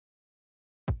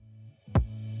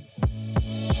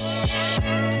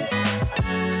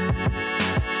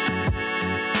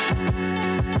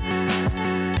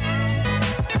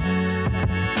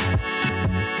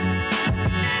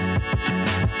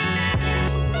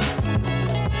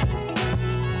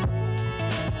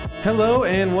Hello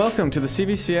and welcome to the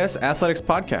CVCS Athletics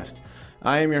Podcast.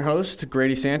 I am your host,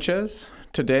 Grady Sanchez.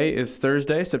 Today is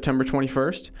Thursday, September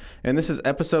 21st, and this is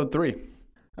episode 3.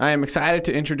 I am excited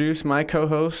to introduce my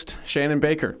co-host, Shannon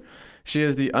Baker. She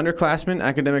is the underclassman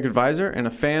academic advisor and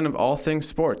a fan of all things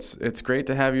sports. It's great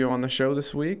to have you on the show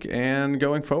this week and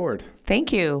going forward.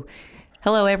 Thank you.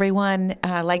 Hello, everyone.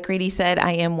 Like Grady said,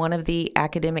 I am one of the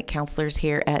academic counselors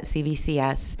here at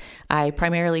CVCS. I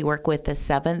primarily work with the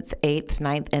 7th, 8th,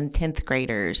 9th, and 10th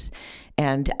graders,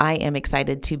 and I am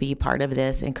excited to be part of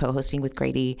this and co-hosting with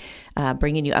Grady,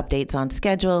 bringing you updates on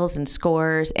schedules and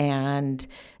scores and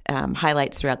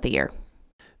highlights throughout the year.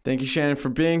 Thank you, Shannon, for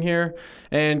being here.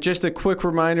 And just a quick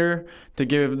reminder to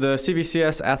give the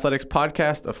CVCS Athletics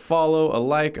Podcast a follow, a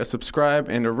like, a subscribe,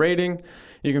 and a rating.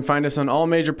 You can find us on all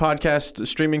major podcast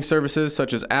streaming services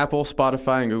such as Apple,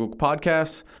 Spotify, and Google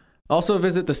Podcasts. Also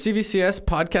visit the CVCS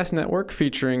Podcast Network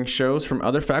featuring shows from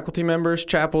other faculty members,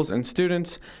 chapels, and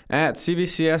students at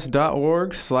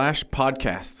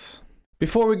cvcs.org/podcasts.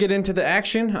 Before we get into the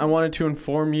action, I wanted to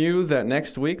inform you that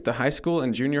next week the high school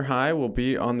and junior high will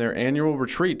be on their annual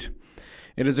retreat.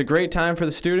 It is a great time for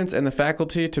the students and the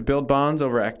faculty to build bonds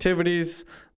over activities,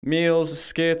 meals,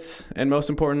 skits, and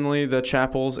most importantly, the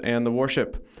chapels and the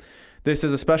worship. This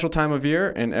is a special time of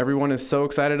year, and everyone is so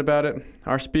excited about it.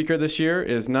 Our speaker this year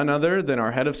is none other than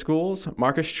our head of schools,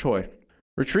 Marcus Choi.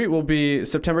 Retreat will be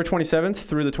September 27th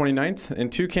through the 29th in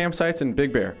 2 campsites in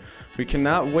Big Bear. We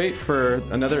cannot wait for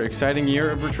another exciting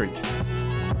year of retreat.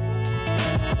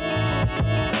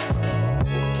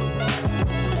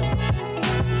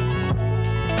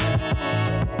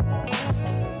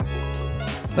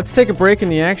 Let's take a break in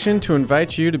the action to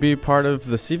invite you to be part of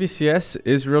the CVCS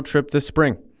Israel trip this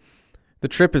spring. The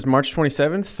trip is March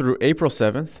 27th through April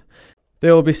 7th.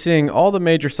 They will be seeing all the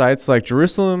major sites like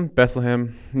Jerusalem,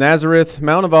 Bethlehem, Nazareth,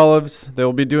 Mount of Olives. They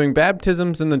will be doing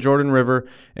baptisms in the Jordan River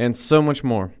and so much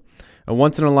more. A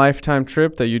once-in-a-lifetime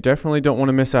trip that you definitely don't want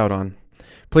to miss out on.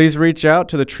 Please reach out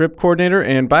to the trip coordinator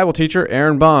and Bible teacher,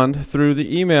 Aaron Bond, through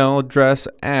the email address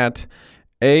at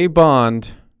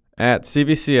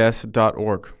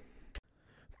abond@cvcs.org.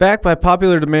 Back by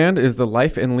popular demand is the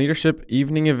Life and Leadership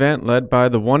Evening event led by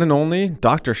the one and only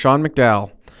Dr. Sean McDowell.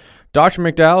 Dr.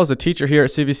 McDowell is a teacher here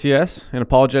at CVCS, an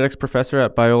apologetics professor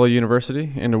at Biola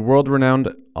University, and a world-renowned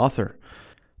author.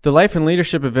 The Life and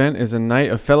Leadership event is a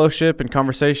night of fellowship and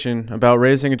conversation about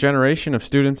raising a generation of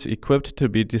students equipped to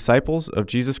be disciples of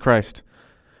Jesus Christ.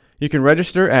 You can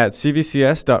register at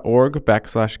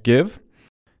cvcs.org/give.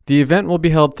 The event will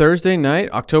be held Thursday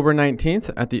night, October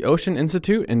 19th, at the Ocean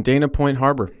Institute in Dana Point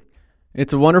Harbor.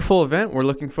 It's a wonderful event. We're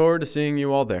looking forward to seeing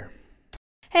you all there.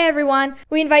 Hey everyone,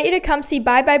 we invite you to come see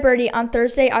Bye Bye Birdie on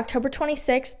Thursday, October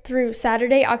 26th through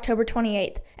Saturday, October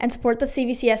 28th, and support the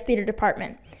CVCS Theater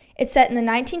Department. It's set in the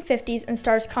 1950s and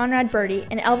stars Conrad Birdie,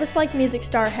 an Elvis-like music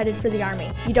star headed for the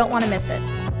Army. You don't want to miss it.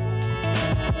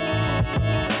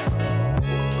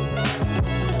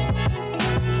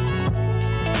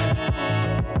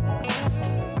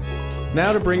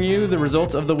 Now to bring you the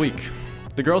results of the week.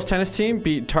 The girls' tennis team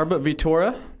beat Tarbut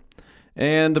Vitora,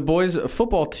 and the boys'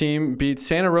 football team beat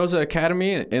Santa Rosa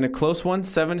Academy in a close one,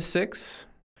 7-6.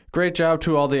 Great job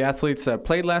to all the athletes that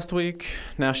played last week.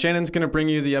 Now Shannon's going to bring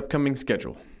you the upcoming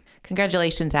schedule.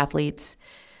 Congratulations, athletes.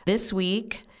 This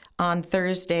week, on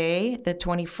Thursday, the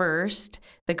 21st,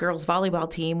 the girls' volleyball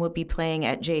team will be playing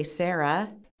at J. Sarah.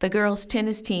 The girls'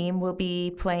 tennis team will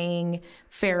be playing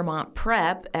Fairmont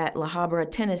Prep at La Habra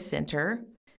Tennis Center.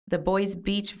 The boys'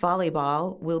 beach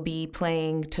volleyball will be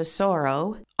playing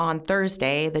Tesoro on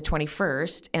Thursday, the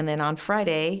 21st, and then on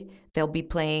Friday, they'll be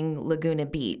playing Laguna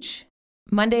Beach.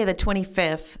 Monday, the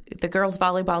 25th, the girls'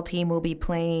 volleyball team will be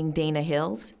playing Dana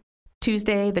Hills.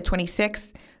 Tuesday, the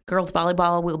 26th, girls'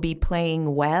 volleyball will be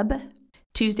playing Webb.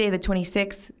 Tuesday, the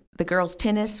 26th, the girls'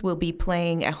 tennis will be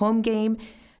playing a home game.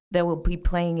 They will be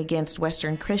playing against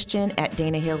Western Christian at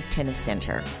Dana Hills Tennis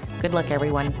Center. Good luck,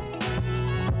 everyone.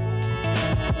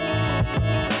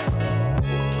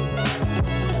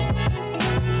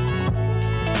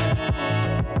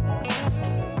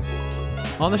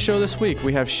 On the show this week,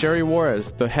 we have Sheri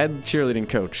Juarez, the head cheerleading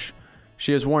coach.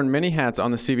 She has worn many hats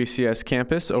on the CVCS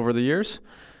campus over the years.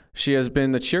 She has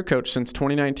been the cheer coach since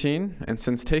 2019, and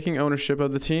since taking ownership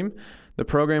of the team, the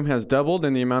program has doubled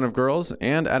in the amount of girls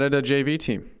and added a JV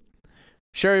team.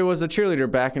 Sheri was a cheerleader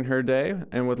back in her day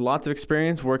and with lots of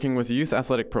experience working with youth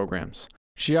athletic programs.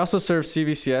 She also served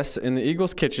CVCS in the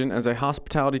Eagles Kitchen as a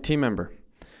hospitality team member.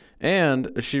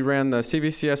 And she ran the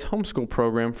CVCS homeschool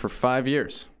program for 5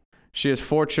 years. She has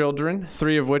 4 children,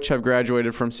 3 of which have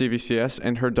graduated from CVCS,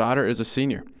 and her daughter is a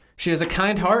senior. She has a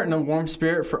kind heart and a warm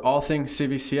spirit for all things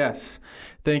CVCS.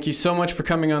 Thank you so much for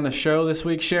coming on the show this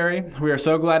week, Sheri. We are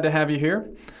so glad to have you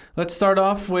here. Let's start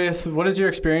off with, what has your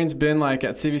experience been like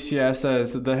at CVCS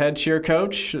as the head cheer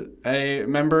coach, a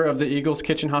member of the Eagles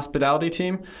Kitchen Hospitality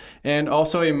team, and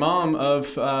also a mom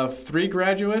of 3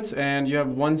 graduates, and you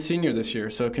have 1 senior this year.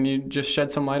 So can you just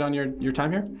shed some light on your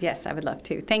time here? Yes, I would love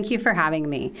to. Thank you for having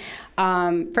me.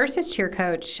 First, as cheer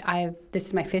coach, this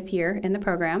is my 5th year in the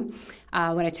program.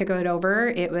 When I took it over,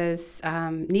 it was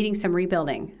needing some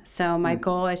rebuilding. So my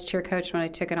goal as cheer coach when I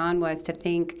took it on was to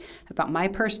think about my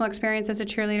personal experience as a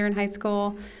cheerleader in high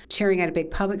school, cheering at a big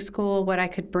public school, what I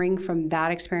could bring from that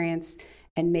experience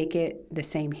and make it the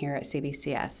same here at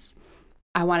CVCS.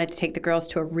 I wanted to take the girls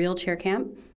to a real cheer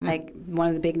camp, like one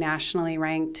of the big nationally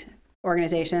ranked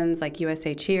organizations like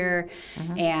USA Cheer,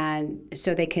 and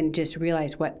so they can just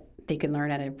realize what they could learn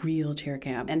at a real cheer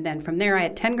camp. And then from there, I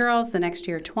had 10 girls. The next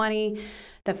year, 20.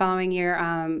 The following year,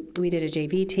 we did a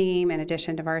JV team in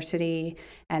addition to varsity.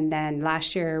 And then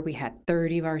last year, we had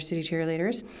 30 varsity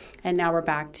cheerleaders. And now we're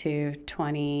back to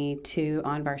 22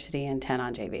 on varsity and 10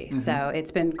 on JV. So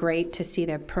it's been great to see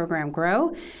the program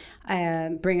grow,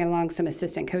 bring along some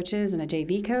assistant coaches and a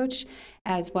JV coach,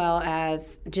 as well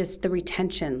as just the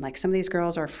retention. Like some of these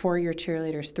girls are 4-year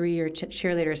cheerleaders, 3-year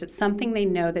cheerleaders. It's something they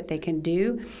know that they can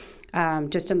do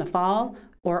just in the fall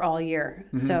or all year.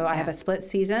 So I have a split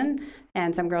season,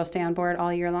 and some girls stay on board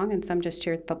all year long, and some just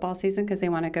cheer football season because they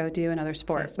want to go do another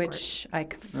sport, which I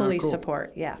fully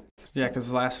support. Yeah,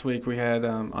 because last week we had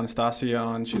Anastasia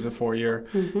on. She's a 4-year,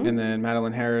 and then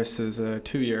Madeline Harris is a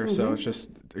 2-year. So it's just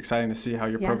exciting to see how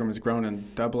your program has grown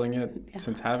and doubling it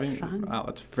since having. Wow,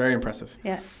 that's very impressive.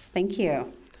 Yes, thank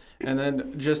you. And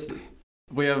then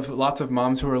we have lots of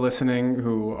moms who are listening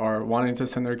who are wanting to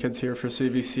send their kids here for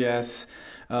CVCS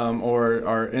or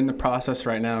are in the process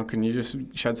right now. Can you just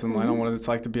shed some light on what it's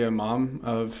like to be a mom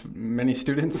of many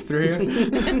students through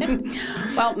here?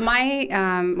 Well, when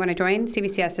I joined,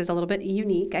 CVCS is a little bit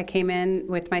unique. I came in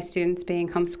with my students being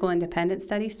homeschool independent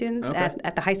study students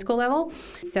at the high school level.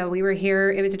 So we were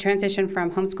here. It was a transition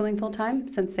from homeschooling full-time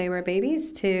since they were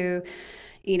babies to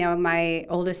my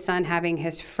oldest son having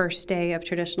his first day of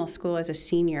traditional school as a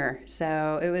senior.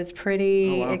 So it was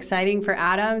pretty exciting for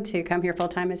Adam to come here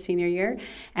full-time his senior year.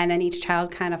 And then each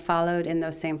child kind of followed in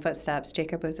those same footsteps.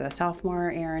 Jacob was a sophomore,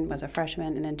 Aaron was a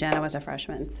freshman, and then Jenna was a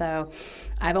freshman. So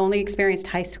I've only experienced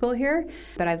high school here,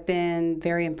 but I've been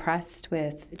very impressed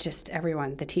with just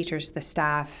everyone, the teachers, the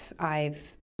staff.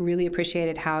 I've really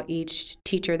appreciated how each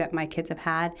teacher that my kids have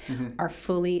had are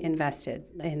fully invested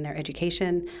in their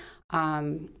education,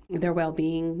 their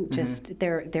well-being, just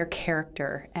their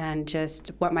character, and just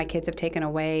what my kids have taken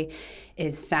away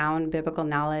is sound biblical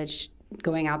knowledge,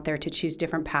 going out there to choose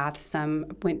different paths.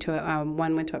 One went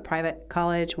to a private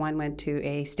college, one went to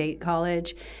a state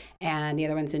college, and the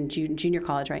other one's in junior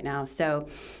college right now. So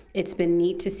it's been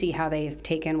neat to see how they've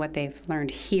taken what they've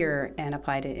learned here and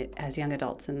applied it as young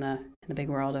adults in the big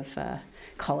world of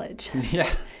college. Yeah.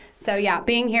 So yeah,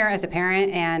 being here as a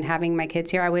parent and having my kids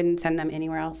here, I wouldn't send them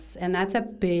anywhere else. And that's a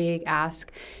big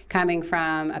ask coming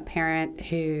from a parent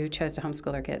who chose to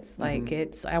homeschool their kids. Like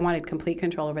I wanted complete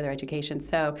control over their education.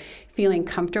 So feeling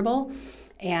comfortable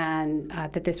and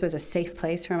that this was a safe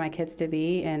place for my kids to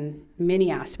be in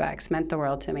many aspects meant the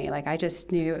world to me. Like I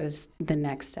just knew it was the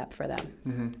next step for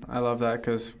them. I love that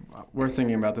because we're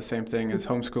thinking about the same thing as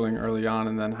homeschooling early on,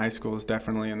 and then high school is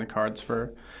definitely in the cards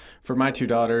for my 2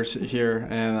 daughters here,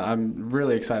 and I'm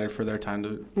really excited for their time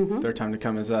to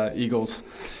come as Eagles.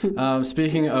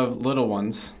 Speaking of little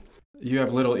ones, you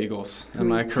have little Eagles,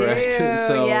 am I correct?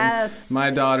 So yes. My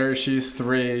daughter, she's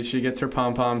 3. She gets her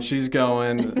pom-pom. She's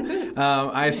going.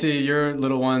 I see your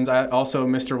little ones. Also,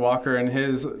 Mr. Walker and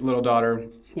his little daughter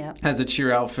has a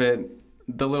cheer outfit.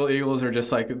 The little Eagles are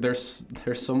just like, there's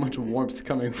so much warmth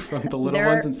coming from the little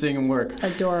ones and seeing them work.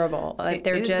 Adorable.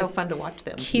 They're just so fun to watch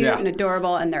them. Cute and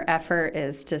adorable, and their effort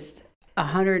is just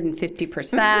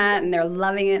 150%, and they're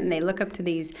loving it, and they look up to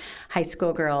these high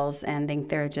school girls and think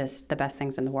they're just the best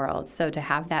things in the world. So to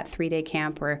have that 3-day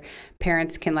camp where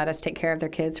parents can let us take care of their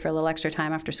kids for a little extra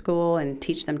time after school and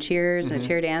teach them cheers and a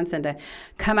cheer dance, and to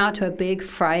come out to a big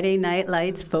Friday night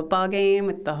lights football game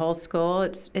with the whole school,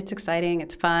 it's exciting,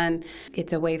 it's fun.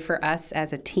 It's a way for us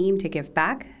as a team to give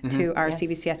back to our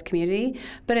CVCS community,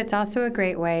 but it's also a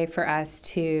great way for us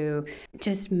to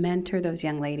just mentor those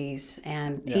young ladies.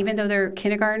 And even though they're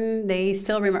kindergarten, they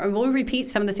still remember. We'll repeat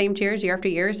some of the same cheers year after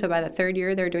year. So by the 3rd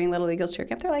year, they're doing Little Eagles cheer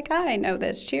camp. They're like, I know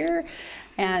this cheer.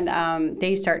 And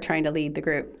they start trying to lead the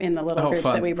group in the little groups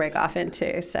that we break off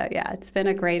into. So yeah, it's been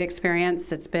a great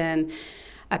experience. It's been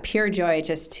a pure joy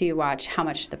just to watch how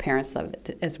much the parents love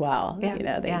it as well.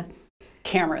 Yeah.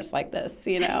 Cameras like this,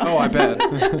 Oh, I bet.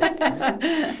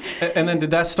 And then did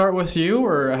that start with you,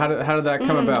 or how did that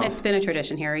come about? It's been a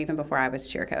tradition here even before I was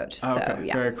cheer coach. Oh, so, okay,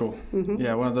 yeah. very cool.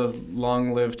 Yeah, one of those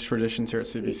long-lived traditions here at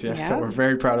CVCS Yeah. that we're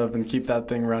very proud of and keep that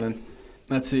thing running.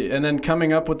 Let's see. And then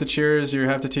coming up with the cheers, you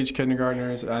have to teach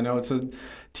kindergartners. I know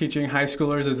teaching high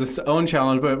schoolers is its own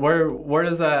challenge, but where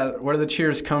do the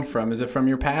cheers come from? Is it from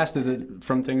your past? Is it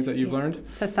from things that you've learned?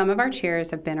 So some of our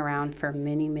cheers have been around for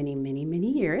many, many, many, many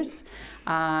years,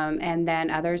 and then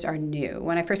others are new.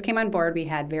 When I first came on board, we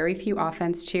had very few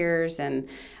offense cheers, and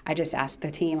I just asked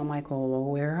the team, I'm like, well,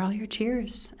 where are all your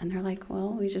cheers? And they're like,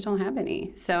 well, we just don't have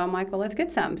any. So I'm like, well, let's get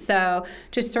some. So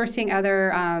just sourcing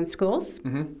other schools,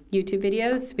 YouTube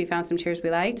videos, we found some cheers we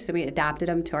liked, so we adapted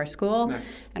them to our school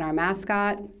and our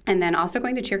mascot. And then also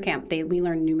going to cheer camp. We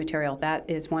learn new material. That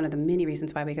is one of the many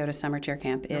reasons why we go to summer cheer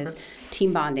camp is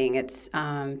team bonding. It's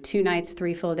 2 nights,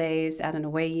 3 full days at an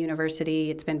away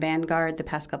university. It's been Vanguard the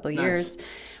past couple of years,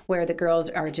 where the girls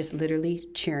are just literally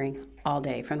cheering all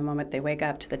day from the moment they wake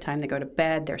up to the time they go to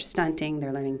bed. They're stunting.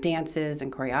 They're learning dances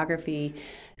and choreography.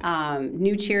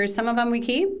 New cheers, some of them we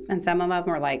keep, and some of them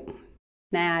we're like,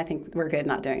 nah, I think we're good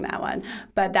not doing that one.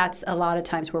 But that's a lot of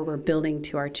times where we're building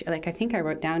to our, like I think I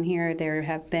wrote down here,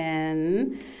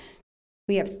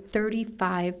 we have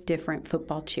 35 different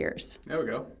football cheers. There we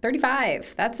go.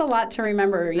 35. That's a lot to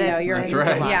remember. That's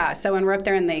right. Yeah. So when we're up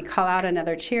there and they call out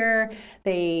another cheer,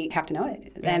 they have to know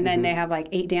it. And then they have like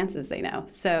 8 dances they know.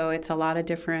 So it's a lot of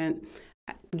different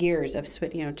gears of,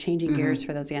 changing gears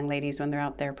for those young ladies when they're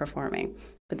out there performing.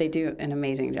 But they do an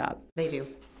amazing job. They do.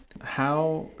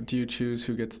 How do you choose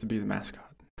who gets to be the mascot?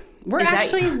 We're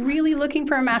actually really looking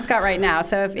for a mascot right now.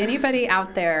 So if anybody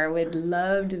out there would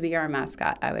love to be our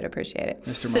mascot, I would appreciate it.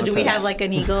 Mr. So do we have like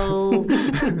an eagle?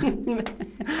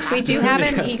 We do have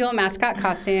an eagle mascot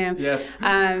costume. Yes.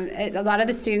 A lot of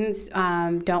the students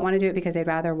don't want to do it because they'd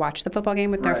rather watch the football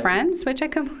game with their friends, which I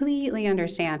completely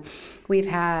understand. We've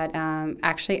had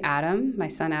actually Adam, my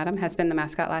son Adam, has been the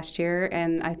mascot last year,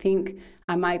 and I think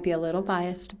I might be a little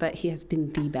biased, but he has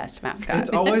been the best mascot.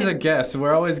 It's always a guess.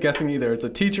 We're always guessing either it's a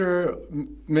teacher,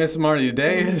 Miss Marty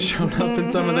Day has shown up in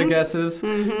some of the guesses.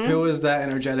 Who is that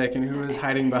energetic and who is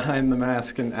hiding behind the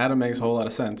mask? And Adam makes a whole lot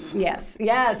of sense. Yes,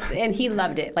 and he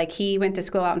loved it. Like he went to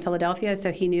school out in Philadelphia,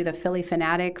 so he knew the Philly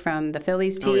Fanatic from the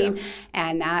Phillies team,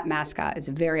 and that mascot is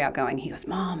very outgoing. He goes,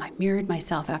 Mom, I mirrored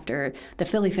myself after the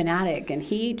Philly Fanatic, and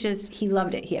he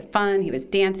loved it. He had fun. He was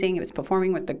dancing. He was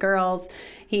performing with the girls.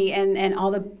 And all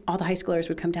the high schoolers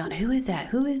would come down. Who is that?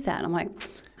 And I'm like,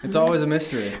 it's always a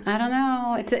mystery. I don't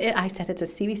know. I said it's a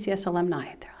CVCS alumni.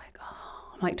 They're like,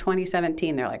 oh, I'm like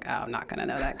 2017. They're like, oh, I'm not going to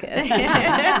know that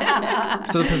kid.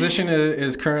 So the position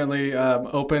is currently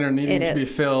open or needing to be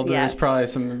filled. Yes. There's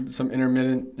probably some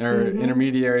intermittent or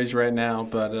intermediaries right now.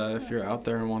 But if you're out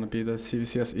there and want to be the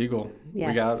CVCS Eagle,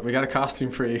 we got a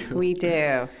costume for you. We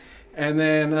do. And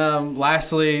then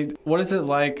lastly, what is it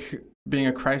like being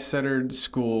a Christ-centered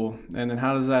school, and then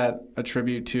how does that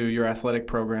attribute to your athletic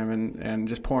program and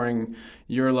just pouring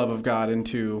your love of God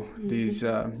into these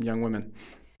young women?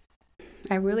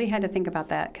 I really had to think about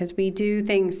that because we do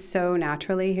things so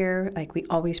naturally here. Like we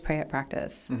always pray at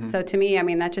practice. So to me, I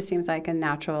mean, that just seems like a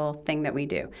natural thing that we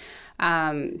do.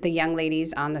 The young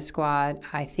ladies on the squad,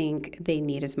 I think they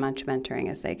need as much mentoring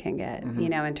as they can get,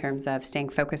 in terms of staying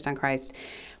focused on Christ.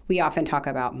 We often talk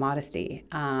about modesty,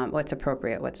 what's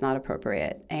appropriate, what's not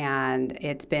appropriate. And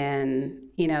it's been,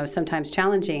 sometimes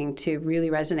challenging to really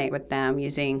resonate with them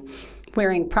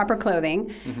wearing proper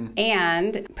clothing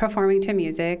and performing to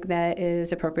music that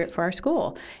is appropriate for our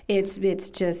school. It's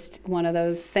just one of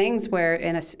those things where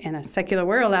in a secular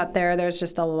world out there, there's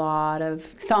just a lot of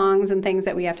songs and things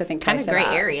that we have to think kind of gray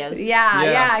areas.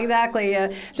 Yeah, exactly.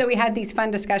 So we had these fun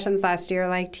discussions last year,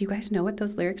 like, do you guys know what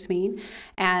those lyrics mean?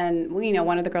 And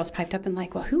one of the girls piped up and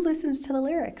like, well, who listens to the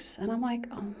lyrics? And I'm like,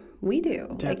 oh, we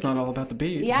do. It's not all about the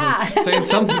beat. Yeah, saying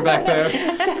something back there.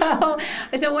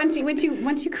 So once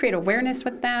you create awareness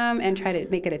with them and try to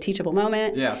make it a teachable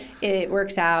moment, it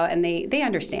works out and they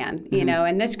understand.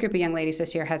 And this group of young ladies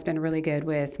this year has been really good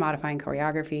with modifying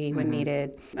choreography when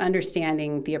needed,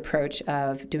 understanding the approach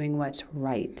of doing what's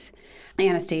right.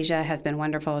 Anastasia has been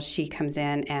wonderful. She comes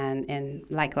in and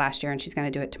like last year, and she's going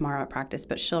to do it tomorrow at practice,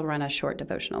 but she'll run a short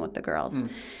devotional with the girls.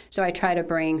 So I try to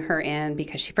bring her in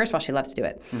because first of all, she loves to do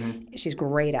it. She's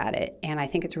great at it. And I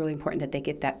think it's really important that they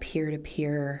get that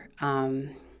peer-to-peer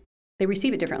they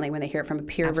receive it differently when they hear it from a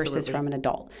peer versus Absolutely. from an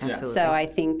adult. Absolutely. So I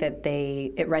think that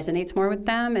it resonates more with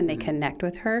them and they connect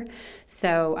with her.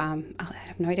 So I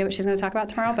have no idea what she's going to talk about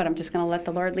tomorrow, but I'm just going to let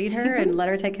the Lord lead her and let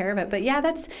her take care of it. But yeah,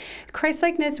 that's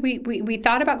Christ-likeness. We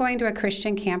thought about going to a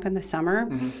Christian camp in the summer,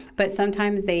 but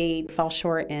sometimes they fall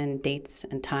short in dates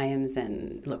and times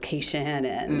and location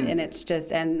and it's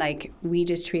just, and like we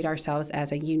just treat ourselves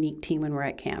as a unique team when we're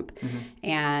at camp.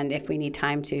 And if we need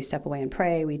time to step away and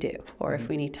pray, we do. Or if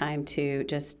we need time to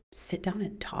just sit down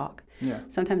and talk. Yeah.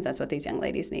 Sometimes that's what these young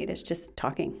ladies need, is just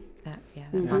talking. That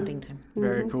bonding time.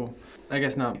 Very cool. I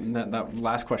guess that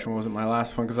last question wasn't my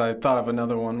last one, because I thought of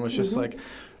another one, was just like,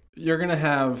 you're going to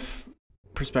have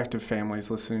prospective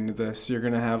families listening to this. You're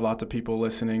going to have lots of people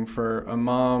listening, for a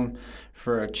mom,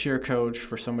 for a cheer coach,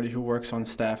 for somebody who works on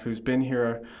staff who's been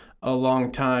here a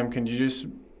long time. Can you just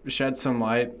shed some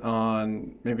light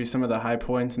on maybe some of the high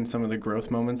points and some of the growth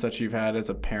moments that you've had as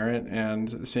a parent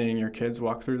and seeing your kids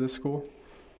walk through this school?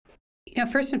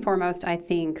 First and foremost, I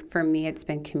think for me it's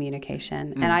been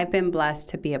communication. And I've been blessed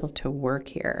to be able to work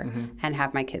here and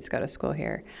have my kids go to school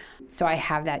here. So I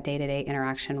have that day-to-day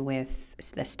interaction with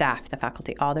the staff, the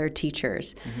faculty, all their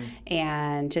teachers,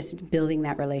 and just building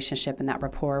that relationship and that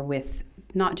rapport with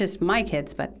not just my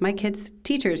kids, but my kids'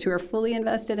 teachers who are fully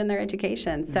invested in their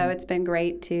education. So it's been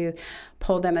great to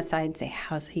pull them aside and say,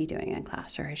 how's he doing in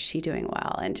class, or is she doing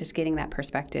well? And just getting that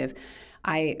perspective.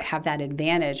 I have that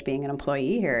advantage being an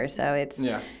employee here, so it's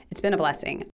been a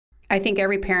blessing. I think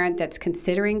every parent that's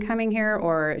considering coming here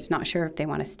or is not sure if they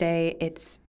want to stay,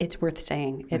 it's worth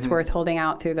staying. It's worth holding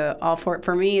out through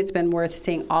for me, it's been worth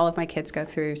seeing all of my kids go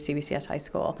through CVCS High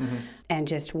School and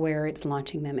just where it's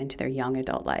launching them into their young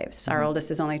adult lives. Our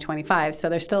oldest is only 25, so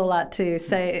there's still a lot to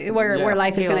say where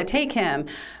life is going to take him.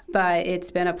 But it's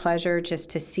been a pleasure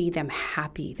just to see them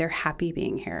happy. They're happy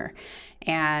being here.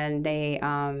 And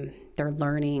they're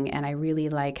learning, and I really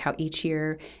like how each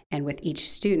year and with each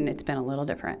student it's been a little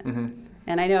different.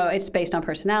 And I know it's based on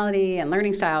personality and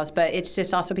learning styles, but it's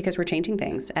just also because we're changing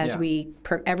things as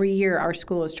every year our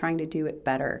school is trying to do it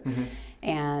better.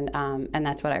 And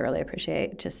that's what I really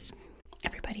appreciate. Just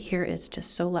everybody here is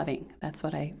just so loving. That's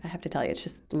what I have to tell you. It's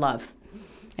just love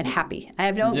and happy.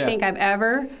 I don't think I've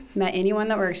ever met anyone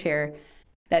that works here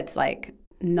that's like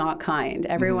not kind.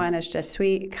 Everyone is just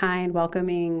sweet, kind,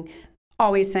 welcoming,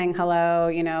 always saying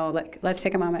hello, like, let's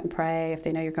take a moment and pray if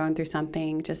they know you're going through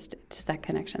something. Just that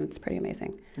connection. It's pretty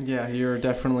amazing. Yeah, you're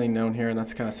definitely known here, and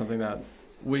that's kind of something that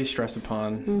we stress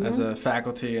upon as a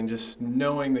faculty, and just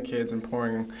knowing the kids and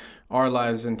pouring our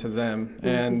lives into them.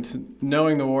 And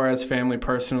knowing the Juarez family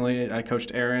personally, I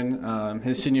coached Aaron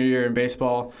his senior year in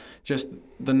baseball, just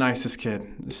the nicest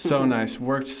kid. So nice,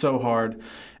 worked so hard.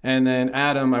 And then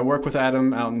Adam, I work with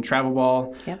Adam out in travel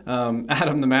ball. Yep.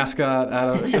 Adam, the mascot.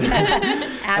 Adam, the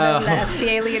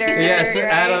FCA leader. Yes, right?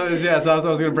 Adam is, yes, I was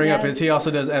going to bring up is he also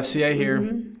does FCA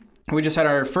here. We just had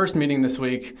our first meeting this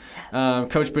week.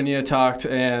 Yes. Coach Bonilla talked,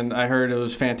 and I heard it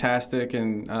was fantastic.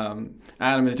 And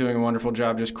Adam is doing a wonderful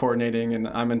job just coordinating, and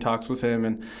I'm in talks with him.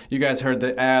 And you guys heard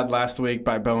the ad last week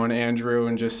by Bo and Andrew,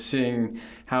 and just seeing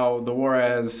how the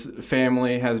Juarez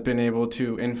family has been able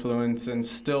to influence and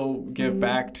still give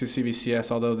back to CVCS,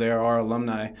 although there are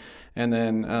alumni. And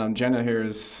then Jenna here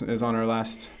is on her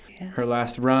last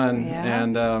run,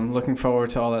 and looking forward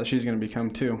to all that she's going to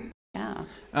become too. Yeah.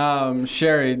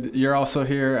 Sheri, you're also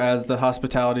here as the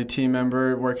hospitality team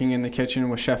member, working in the kitchen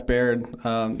with Chef Baird.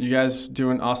 You guys do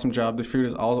an awesome job. The food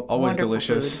is always wonderful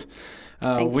delicious.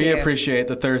 We appreciate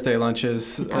the Thursday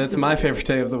lunches. Absolutely. It's my favorite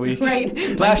day of the week.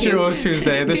 Right. Last year it was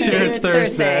Tuesday. This year it's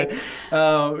Thursday.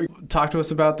 Talk to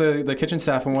us about the kitchen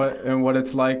staff and what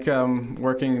it's like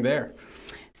working there.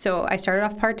 So I started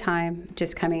off part-time,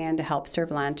 just coming in to help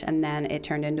serve lunch, and then it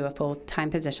turned into a full-time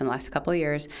position the last couple of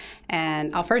years.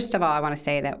 And first of all, I want to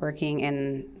say that working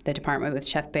in the department with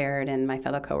Chef Baird and my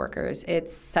fellow coworkers,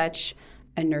 it's such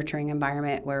a nurturing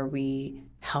environment where we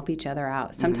help each other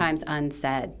out, sometimes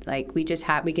unsaid. Like we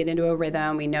get into a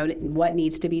rhythm, we know what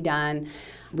needs to be done.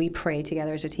 We pray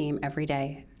together as a team every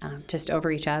day, just over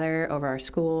each other, over our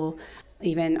school.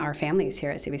 Even our families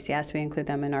here at CVCS, we include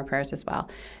them in our prayers as well.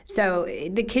 So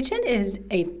the kitchen is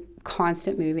a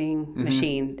constant moving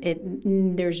machine.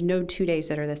 There's no 2 days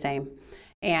that are the same.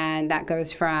 And that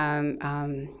goes from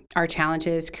our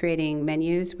challenges creating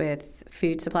menus with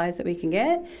food supplies that we can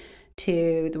get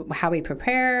to how we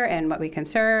prepare and what we can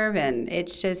serve. And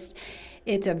it's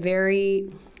a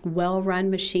very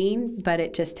well-run machine, but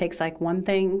it just takes like one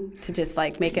thing to just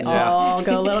like make it all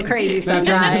go a little crazy sometimes.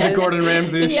 That turns into Gordon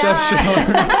Ramsay's chef show.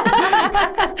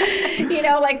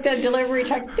 like the delivery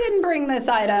truck didn't bring this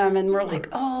item, and we're like,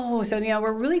 oh, so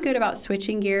we're really good about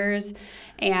switching gears,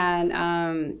 and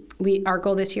our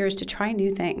goal this year is to try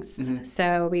new things. Mm-hmm.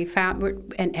 So we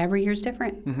found, and every year's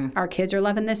different. Mm-hmm. Our kids are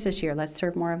loving this year. Let's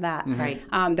serve more of that. Mm-hmm.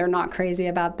 Right. They're not crazy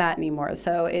about that anymore.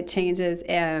 So it changes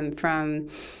from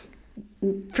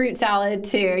fruit salad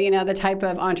to the type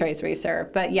of entrees we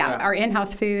serve. But our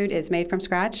in-house food is made from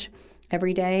scratch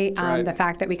every day. Right. The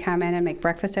fact that we come in and make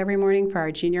breakfast every morning for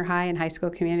our junior high and high school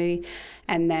community,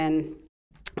 and then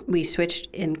we switched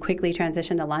and quickly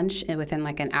transitioned to lunch within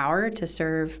like an hour to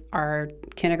serve our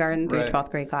kindergarten through 12th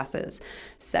grade classes.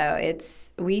 So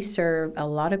we serve a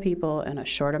lot of people in a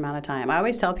short amount of time. I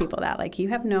always tell people that, like, you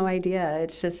have no idea.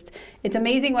 It's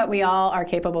amazing what we all are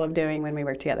capable of doing when we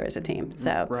work together as a team.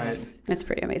 So it's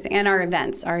pretty amazing. And our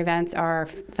events are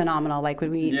phenomenal. Like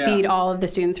when we feed all of the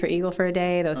students for Eagle for a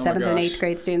day, those 7th and 8th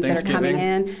grade students that are coming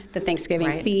in, the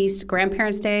Thanksgiving feast,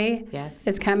 Grandparents' Day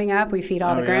is coming up. We feed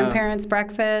all the grandparents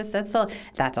breakfast. That's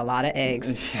a lot of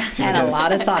eggs and a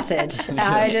lot of sausage.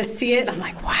 I just see it. I'm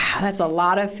like, wow, that's a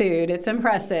lot of food. It's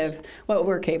impressive what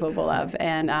we're capable of.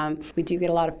 And we do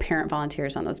get a lot of parent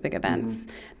volunteers on those big events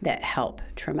that help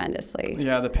tremendously.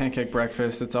 Yeah, the pancake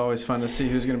breakfast. It's always fun to see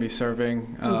who's going to be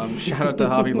serving. Shout out to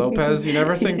Javi Lopez. You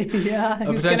never think a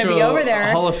who's going to potential be over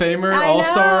there. Hall of Famer,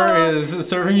 all-star is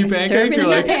serving you pancakes. Serving You're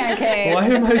like, pancakes.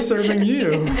 Why am I serving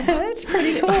you? That's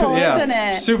pretty cool, isn't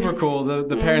it? Super cool.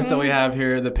 The parents that we have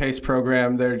here, the PACE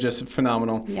program, they're just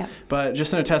phenomenal. Yeah. But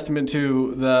just a testament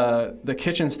to the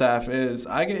kitchen staff is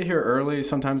I get here early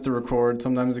sometimes to record,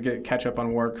 sometimes to catch up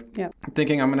on work,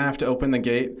 thinking I'm going to have to open the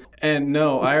gate. And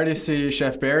no, I already see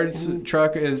Chef Baird's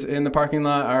truck is in the parking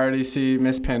lot. I already see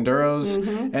Miss Panduro's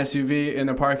SUV in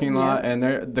the parking lot.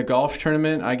 And the golf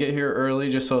tournament, I get here early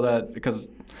just so that, because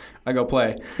I go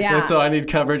play. Yeah. And so I need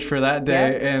coverage for that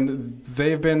day. Yep. And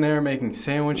they've been there making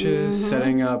sandwiches,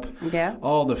 setting up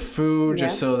all the food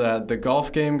just so that the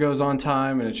golf game goes on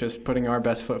time, and it's just putting our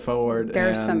best foot forward.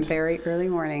 There's some very early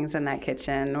mornings in that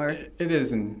kitchen. It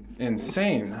is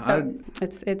insane.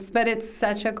 But it's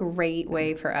such a great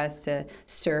way for us to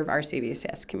serve our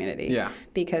CVCS community. Yeah.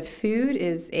 Because food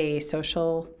is a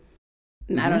social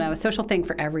a social thing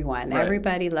for everyone. Right.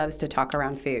 Everybody loves to talk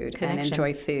around food and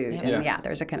enjoy food. Yeah. And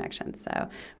there's a connection. So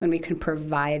when we can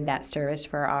provide that service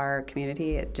for our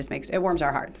community, it warms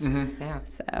our hearts. Mm-hmm. Yeah.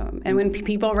 So, and when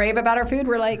people rave about our food,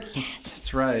 we're like, yes.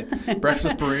 That's right.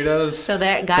 Breakfast burritos. So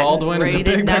that got Baldwin rated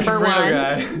is a big number one.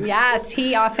 Guy. Yes.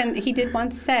 He did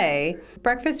once say,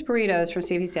 breakfast burritos from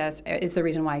CVCS is the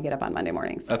reason why I get up on Monday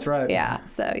mornings. That's right. Yeah.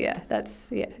 So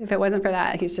if it wasn't for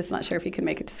that, he's just not sure if he could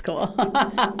make it to school.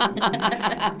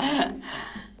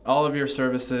 All of your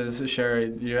services,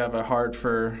 Sheri, you have a heart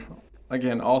for,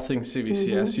 again, all things CVCS.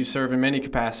 Mm-hmm. You serve in many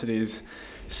capacities.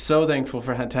 So thankful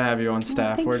to have you on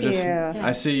staff. Thank you.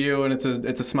 I see you, and it's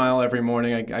a smile every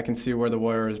morning. I can see where the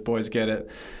Warriors boys get it.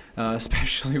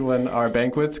 Especially when our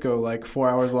banquets go like 4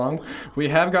 hours long. We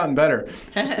have gotten better.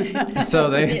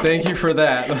 So thank you for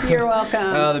that. You're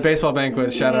welcome. The baseball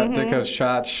banquets, shout out to Coach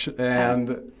Chach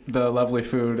and the lovely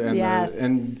food and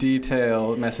the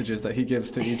detail messages that he gives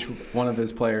to each one of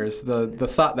his players. The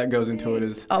thought that goes into it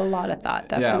is... A lot of thought,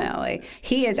 definitely. Yeah.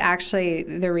 He is actually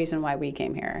the reason why we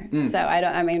came here. So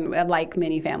like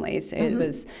many families,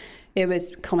 it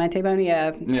was Clemente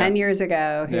Bonilla 10 years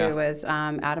ago who was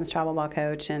Adam's travel ball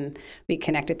coach, and we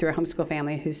connected through a homeschool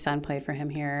family whose son played for him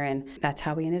here, and that's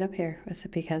how we ended up here, was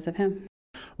because of him.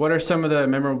 What are some of the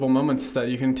memorable moments that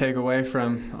you can take away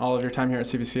from all of your time here at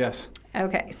CVCS?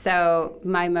 Okay, so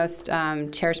my most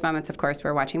cherished moments, of course,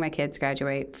 were watching my kids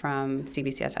graduate from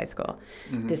CVCS High School.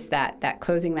 Mm-hmm. Just that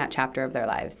closing that chapter of their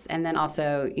lives. And then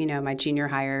also, my junior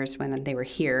hires when they were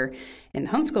here in the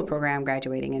homeschool program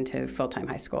graduating into full-time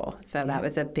high school. So that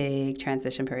was a big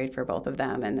transition period for both of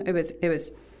them. And it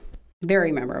was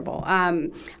very memorable.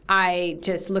 I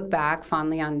just look back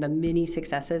fondly on the many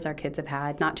successes our kids have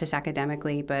had, not just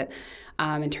academically, but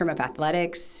in terms of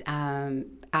athletics.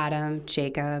 Adam,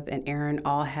 Jacob, and Aaron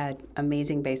all had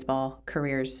amazing baseball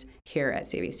careers here at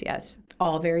CVCS.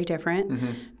 All very different,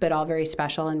 but all very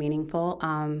special and meaningful.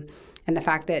 And the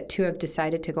fact that two have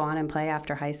decided to go on and play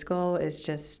after high school is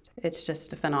just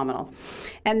phenomenal.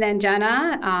 And then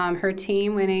Jenna, her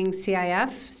team winning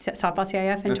softball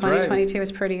CIF in 2022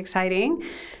 was pretty exciting.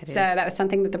 That was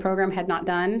something that the program had not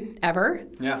done ever.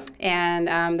 Yeah.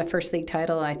 And the first league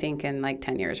title, I think, in like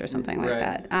 10 years or something like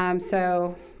that.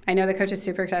 So I know the coach is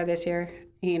super excited this year.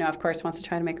 of course, wants to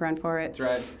try to make a run for it.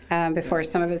 That's right. Before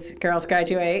some of his girls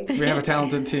graduate. We have a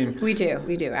talented team. We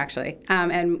do, actually.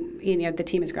 And, the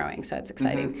team is growing, so it's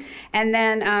exciting. Mm-hmm. And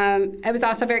then it was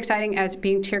also very exciting as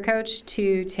being cheer coach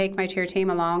to take my cheer team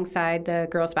alongside the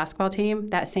girls basketball team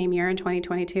that same year in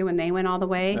 2022 when they went all the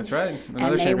way. That's right. Another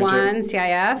and they championship. won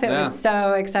CIF. It was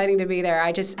so exciting to be there.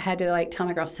 I just had to tell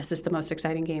my girls, this is the most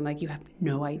exciting game. You have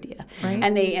no idea. Right.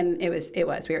 And it was.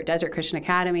 We were at Desert Christian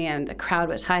Academy, and the crowd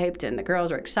was hyped, and the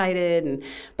girls were excited, and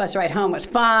bus ride home was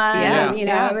fun. Yeah.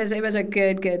 And, it was a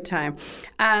good time.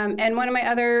 And one of my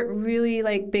other really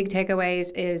big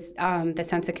takeaways is the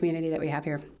sense of community that we have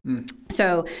here.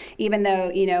 So even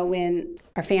though, when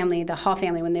our family, the Hall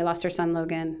family, when they lost their son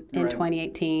Logan in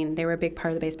 2018, they were a big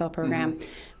part of the baseball program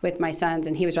with my sons,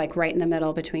 and he was right in the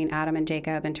middle between Adam and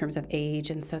Jacob in terms of age,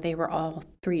 and so they were all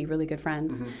three really good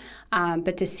friends.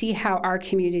 But to see how our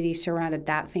community surrounded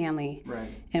that family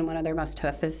in one of their most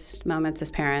toughest moments as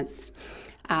parents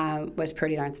was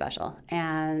pretty darn special.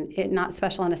 And it not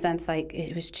special in a sense,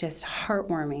 it was just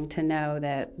heartwarming to know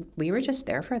that we were just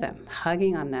there for them,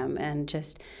 hugging on them, and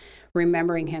just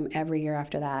remembering him every year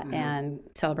after that and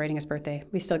celebrating his birthday.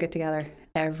 We still get together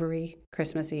every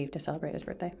Christmas Eve to celebrate his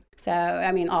birthday. So,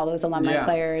 all those alumni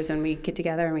players, and we get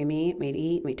together and we meet, we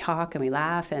eat, we talk, and we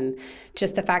laugh. And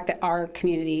just the fact that our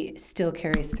community still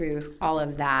carries through all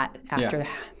of that after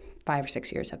 5 or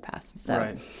 6 years have passed. So.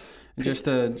 Right. And just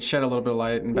to shed a little bit of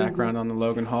light and background on the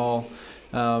Logan Hall,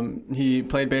 he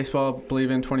played baseball, I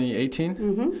believe, in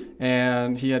 2018,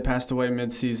 and he had passed away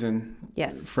mid-season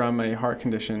from a heart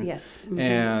condition. Yes.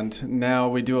 And now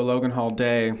we do a Logan Hall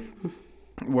Day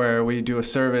where we do a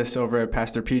service over at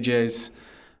Pastor PJ's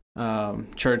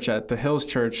church at the Hills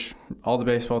Church. All the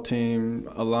baseball team,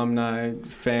 alumni,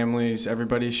 families,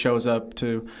 everybody shows up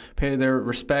to pay their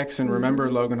respects and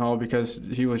remember Logan Hall because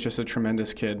he was just a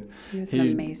tremendous kid. He was an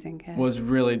amazing kid. Was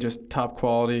really just top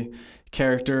quality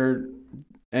character,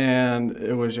 and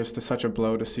it was just such a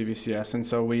blow to CVCS. And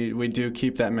so we do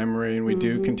keep that memory, and we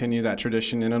do continue that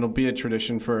tradition, and it'll be a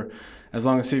tradition for as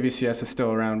long as CVCS is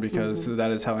still around because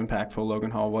that is how impactful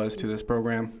Logan Hall was to this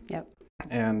program. Yep.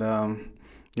 And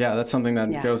that's something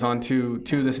that goes on to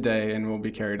this day and will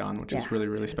be carried on, which is really,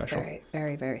 really special. Very,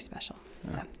 very, very special.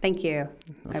 So thank you.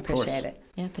 I appreciate it.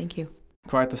 Yeah, thank you.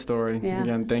 Quite the story. Yeah.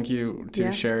 Again, thank you to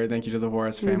Sheri. Thank you to the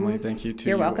Juarez family. Thank you to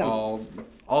You're welcome.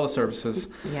 all the services.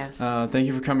 Yes. Thank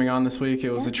you for coming on this week.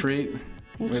 It was a treat.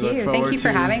 Thank you. Thank you for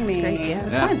having me. It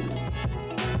was fun.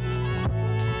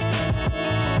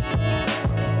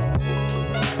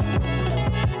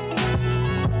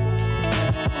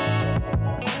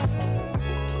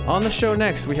 On the show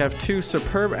next, we have two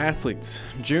superb athletes,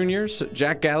 juniors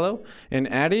Jack Gallo and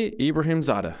Addy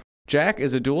Ebrahimzadeh. Jack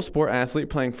is a dual sport athlete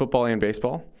playing football and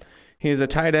baseball. He is a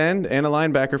tight end and a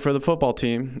linebacker for the football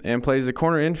team and plays the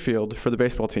corner infield for the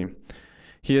baseball team.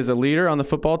 He is a leader on the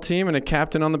football team and a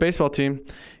captain on the baseball team.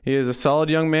 He is a solid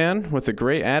young man with a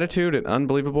great attitude and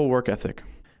unbelievable work ethic.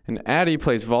 And Addy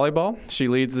plays volleyball. She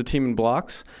leads the team in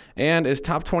blocks and is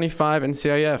top 25 in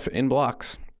CIF in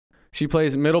blocks. She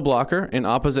plays middle blocker and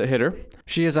opposite hitter.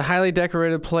 She is a highly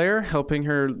decorated player, helping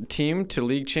her team to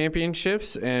league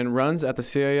championships and runs at the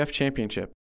CIF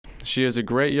championship. She is a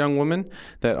great young woman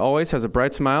that always has a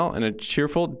bright smile and a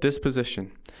cheerful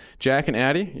disposition. Jack and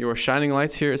Addy, you are shining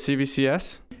lights here at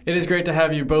CVCS. It is great to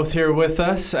have you both here with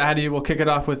us. Addy, we'll kick it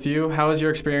off with you. How has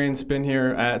your experience been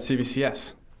here at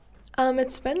CVCS?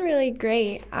 It's been really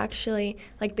great, actually.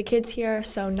 The kids here are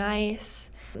so nice.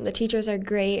 The teachers are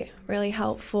great, really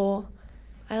helpful.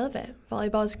 I love it.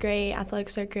 Volleyball is great.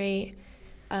 Athletics are great.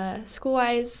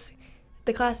 School-wise,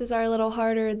 the classes are a little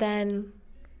harder than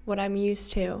what I'm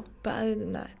used to. But other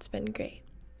than that, it's been great.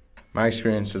 My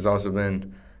experience has also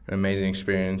been an amazing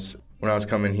experience. When I was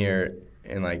coming here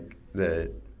in my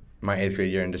 8th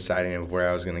grade year and deciding of where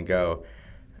I was going to go,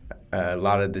 a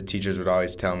lot of the teachers would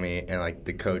always tell me, and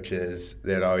the coaches,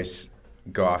 they'd always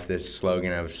go off this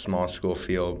slogan of small school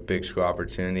feel, big school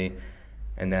opportunity,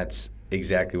 and that's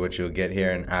exactly what you'll get here.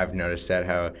 And I've noticed that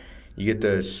how you get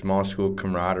the small school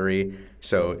camaraderie.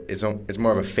 So it's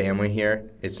more of a family here.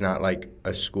 It's not like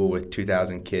a school with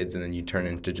 2,000 kids and then you turn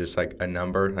into just a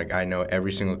number. I know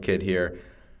every single kid here,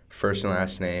 first and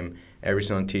last name. Every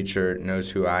single teacher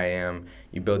knows who I am.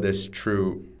 You build this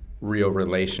true, real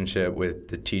relationship with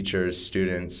the teachers,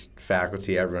 students,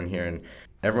 faculty, everyone here, and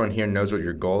everyone here knows what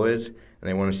your goal is. And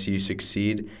they want to see you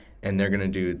succeed, and they're going to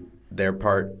do their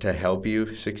part to help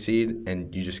you succeed,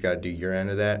 and you just got to do your end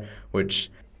of that,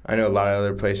 which I know a lot of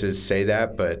other places say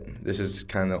that, but this is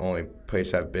kind of the only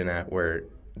place I've been at where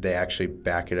they actually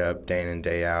back it up day in and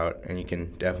day out, and you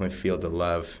can definitely feel the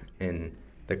love in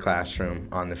the classroom,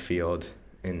 on the field,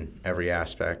 in every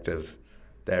aspect of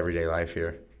the everyday life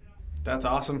here. That's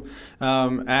awesome.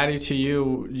 Addy, to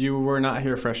you, you were not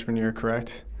here freshman year,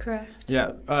 correct? Correct.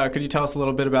 Yeah. Could you tell us a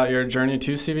little bit about your journey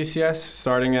to CVCS,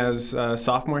 starting as a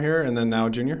sophomore here and then now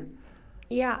junior?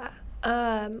 Yeah.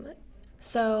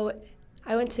 So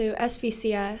I went to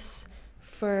SVCS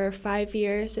for 5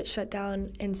 years. It shut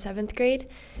down in 7th grade,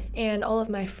 and all of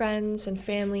my friends and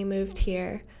family moved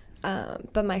here.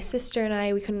 But my sister and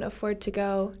I, we couldn't afford to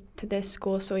go to this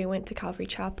school, so we went to Calvary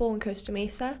Chapel in Costa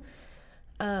Mesa.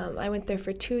 I went there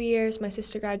for 2 years. My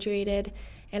sister graduated,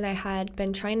 and I had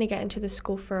been trying to get into the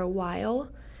school for a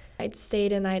while. I'd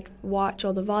stayed and I'd watch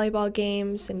all the volleyball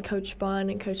games, and Coach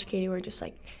Bond and Coach Katie were just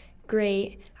like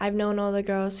great. I've known all the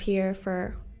girls here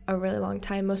for a really long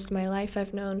time. Most of my life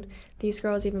I've known these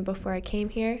girls even before I came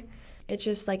here. It's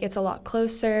just like it's a lot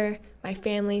closer. My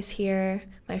family's here.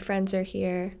 My friends are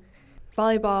here.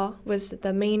 Volleyball was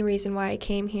the main reason why I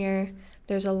came here.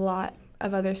 There's a lot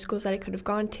of other schools that I could have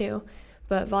gone to,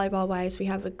 but volleyball-wise, we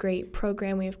have a great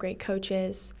program. We have great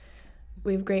coaches.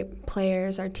 We have great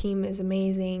players. Our team is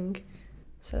amazing.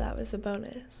 So that was a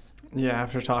bonus. Yeah,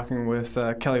 after talking with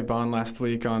Kelly Bond last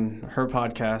week on her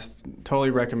podcast,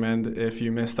 totally recommend, if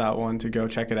you missed that one, to go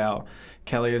check it out.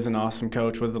 Kelly is an awesome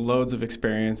coach with loads of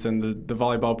experience, and the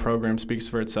volleyball program speaks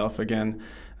for itself. Again,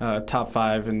 top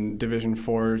 5 in Division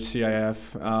 4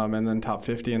 CIF, and then top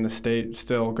 50 in the state,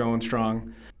 still going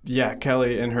strong. Yeah,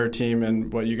 Kelly and her team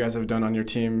and what you guys have done on your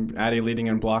team, Addy leading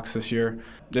in blocks this year,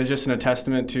 is just a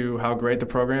testament to how great the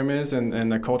program is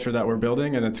and the culture that we're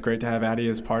building, and it's great to have Addy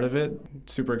as part of it.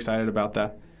 Super excited about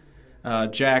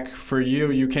that. Jack, for you,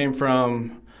 you came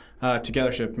from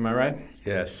Togethership, am I right?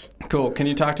 Yes. Cool. Can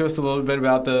you talk to us a little bit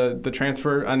about the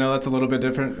transfer? I know that's a little bit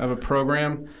different of a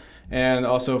program, and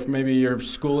also maybe your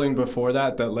schooling before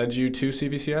that led you to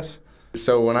CVCS?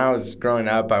 So when I was growing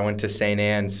up, I went to St.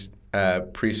 Anne's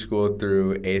preschool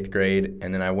through 8th grade,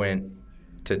 and then I went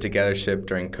to Togethership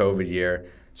during COVID year.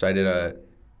 So I did a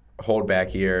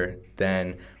holdback year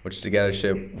then, which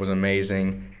Togethership was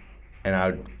amazing, and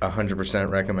I would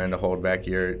 100% recommend a holdback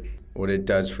year. What it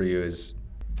does for you is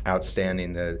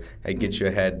outstanding. It gets you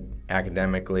ahead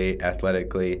academically,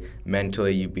 athletically,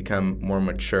 mentally. You become more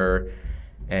mature,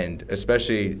 and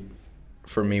especially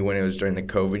for me when it was during the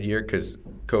COVID year, because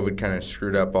COVID kind of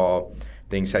screwed up all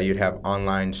things, how you'd have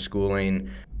online schooling,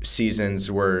 seasons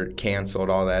were canceled,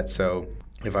 all that. So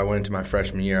if I went into my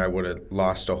freshman year, I would have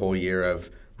lost a whole year of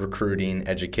recruiting,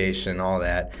 education, all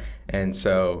that. And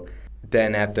so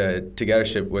then at the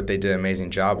Togethership, what they did an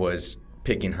amazing job was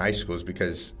picking high schools,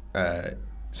 because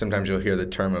sometimes you'll hear the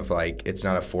term of like, it's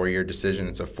not a 4-year decision,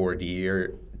 it's a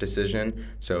 4D-year decision.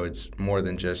 So it's more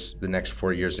than just the next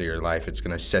 4 years of your life. It's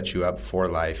going to set you up for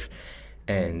life.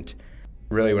 And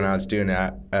really when I was doing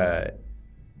that,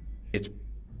 it's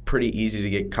pretty easy to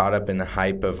get caught up in the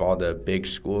hype of all the big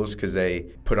schools because they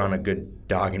put on a good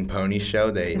dog and pony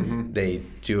show. They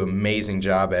do an amazing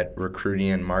job at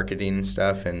recruiting and marketing and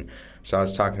stuff. And so I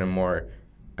was talking to more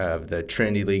of the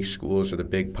Trinity League schools or the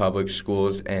big public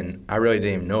schools, and I really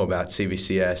didn't even know about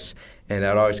CVCS. And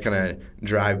I'd always kind of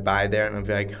drive by there and I'd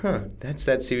be like, that's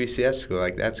that CVCS school.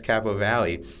 Like, that's Capo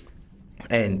Valley.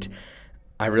 And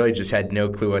I really just had no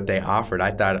clue what they offered.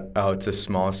 I thought, it's a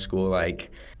small school.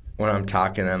 Like, when I'm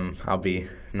talking to them, I'll be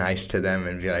nice to them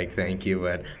and be like, thank you,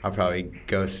 but I'll probably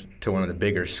go to one of the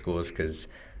bigger schools because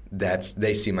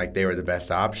they seem like they were the best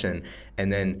option.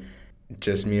 And then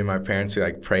just me and my parents,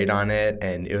 we prayed on it,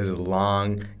 and it was a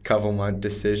long couple-month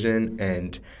decision,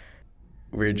 and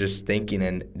we were just thinking,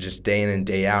 and just day in and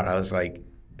day out, I was like,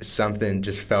 something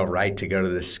just felt right to go to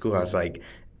this school. I was like,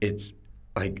 it's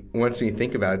like, once you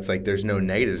think about it, it's like there's no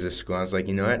negatives to this school. I was like,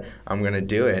 you know what, I'm going to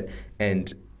do it.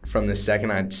 And from the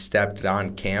second I stepped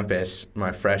on campus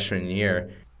my freshman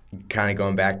year, kind of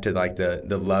going back to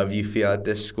the love you feel at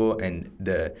this school and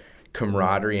the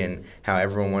camaraderie and how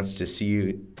everyone wants to see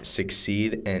you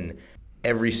succeed, and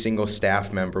every single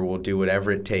staff member will do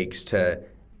whatever it takes to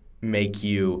make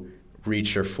you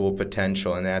reach your full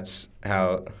potential. And that's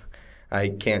how I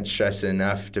can't stress it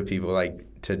enough to people,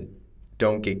 to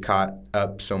don't get caught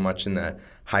up so much in the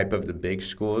hype of the big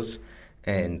schools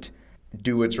and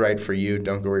do what's right for you.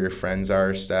 Don't go where your friends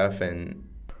are, stuff. And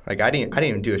I didn't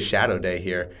even do a shadow day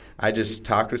here. I just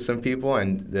talked with some people,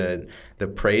 and the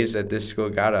praise that this school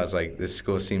got, I was like, this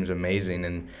school seems amazing,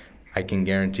 and I can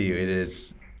guarantee you it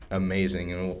is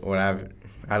amazing. And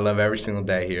I love every single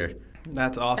day here.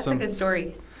 That's awesome. That's a good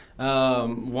story.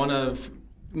 One of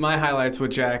my highlights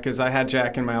with Jack is I had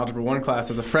Jack in my Algebra 1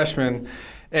 class as a freshman,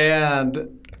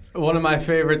 and One of my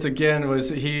favorites, again, was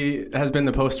he has been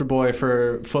the poster boy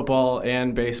for football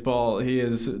and baseball. He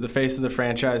is the face of the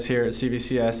franchise here at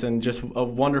CVCS and just a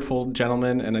wonderful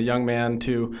gentleman and a young man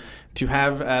to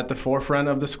have at the forefront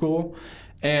of the school.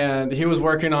 And he was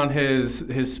working on his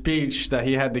speech that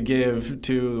he had to give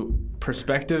to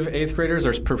prospective 8th graders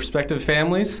or prospective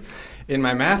families in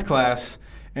my math class.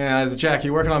 And I was, Jack,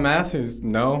 you working on math? He was,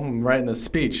 no, I'm writing the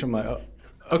speech. I'm like, oh.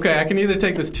 Okay, I can either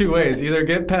take this two ways. Either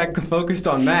get back focused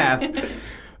on math,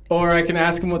 or I can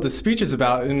ask him what the speech is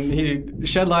about. And he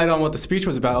shed light on what the speech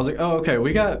was about. I was like, oh, okay,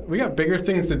 we got bigger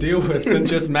things to deal with than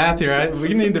just math here.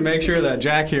 We need to make sure that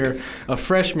Jack here, a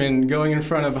freshman going in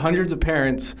front of hundreds of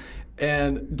parents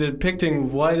and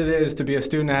depicting what it is to be a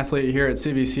student athlete here at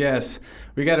CVCS,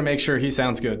 we got to make sure he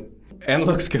sounds good and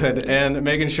looks good, and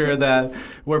making sure that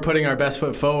we're putting our best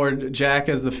foot forward. Jack,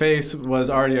 as the face, was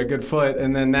already a good foot,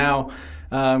 and then now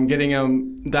getting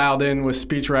him dialed in with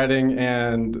speech writing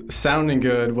and sounding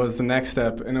good was the next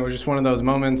step. And it was just one of those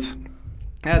moments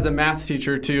as a math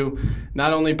teacher to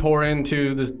not only pour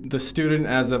into the student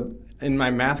in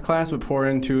my math class, but pour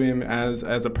into him as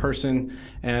a person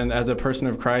and as a person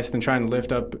of Christ, and trying to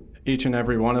lift up each and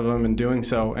every one of them in doing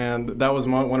so. And that was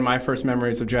one of my first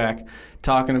memories of Jack,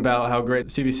 talking about how great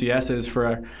CVCS is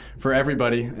for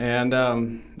everybody. And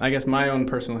I guess my own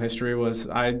personal history was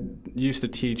I used to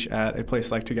teach at a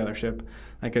place like Togethership,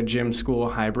 like a gym school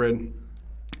hybrid.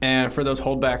 And for those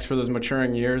holdbacks, for those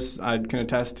maturing years, I can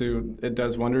attest to it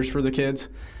does wonders for the kids,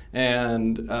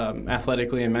 and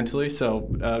athletically and mentally. So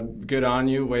good on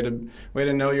you. Way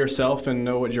to know yourself and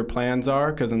know what your plans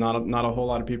are, because not a whole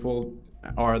lot of people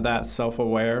are that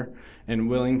self-aware and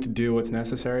willing to do what's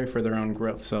necessary for their own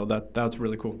growth. So that's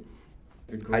really cool.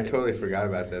 I totally forgot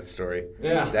about that story.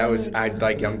 Yeah. That was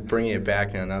I'm bringing it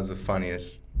back now, and that was the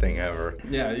funniest thing ever.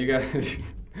 Yeah, you guys.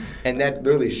 And that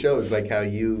literally shows like how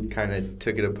you kind of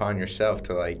took it upon yourself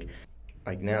to like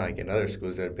now, like in other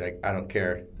schools, they'd be like, I don't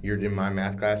care. You're in my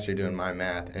math class, you're doing my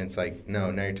math. And it's like,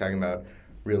 no, now you're talking about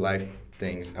real life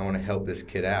things. I want to help this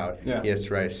kid out. Yeah. He has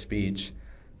to write a speech,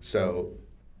 so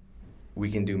we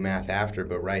can do math after.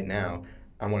 But right now,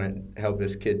 I want to help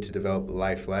this kid to develop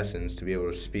life lessons to be able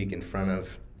to speak in front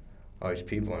of all these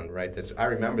people and write this. I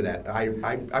remember that.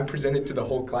 I presented to the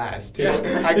whole class, too.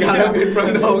 Yeah. I got up in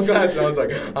front of the whole class, and I was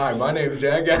like, hi, my name's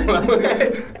Jack Gallo.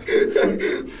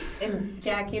 And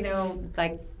Jack,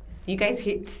 like, you guys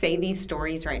say these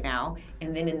stories right now,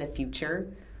 and then in the future,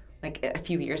 like a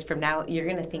few years from now, you're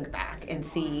going to think back and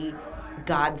see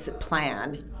God's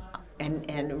plan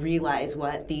and realize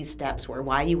what these steps were,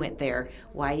 why you went there,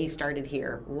 why you started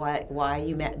here, why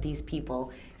you met these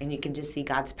people, and you can just see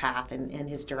God's path and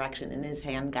his direction and his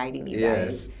hand guiding you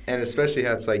guys. Yes, and especially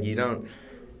how it's like you don't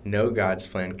know God's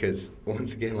plan, because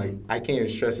once again, like I can't even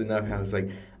stress enough how it's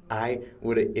like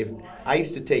if I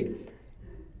used to take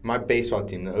my baseball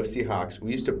team, the OC Hawks,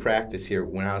 we used to practice here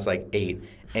when I was like 8,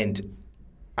 and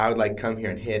I would like come here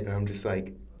and hit, and I'm just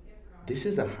like, this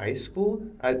is a high school?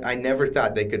 I never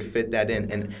thought they could fit that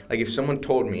in. And like if someone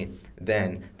told me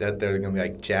then that they're going to be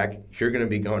like, Jack, you're going to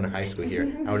be going to high school here,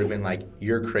 I would have been like,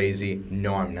 you're crazy.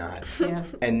 No, I'm not. Yeah.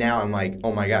 And now I'm like,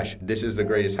 oh my gosh, this is the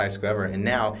greatest high school ever. And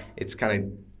now it's kind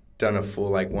of done a full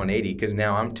like 180, because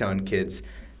now I'm telling kids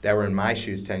that were in my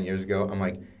shoes 10 years ago, I'm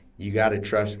like, you got to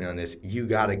trust me on this. You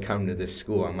got to come to this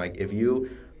school. I'm like, if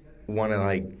you want to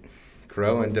like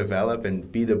grow and develop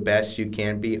and be the best you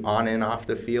can be on and off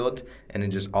the field and in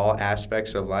just all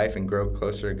aspects of life and grow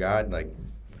closer to God, like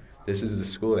this is the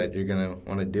school that you're going to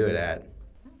want to do it at.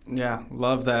 Yeah,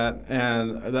 love that.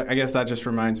 And I guess that just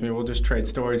reminds me, we'll just trade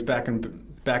stories back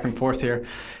and forth here.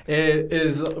 It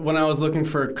is when I was looking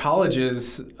for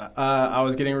colleges, I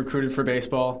was getting recruited for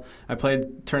baseball. I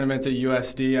played tournaments at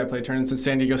USD. I played tournaments at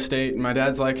San Diego State. And my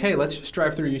dad's like, hey, let's just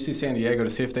drive through UC San Diego to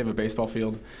see if they have a baseball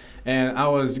field. And I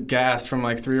was gassed from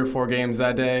like 3 or 4 games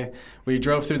that day. We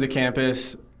drove through the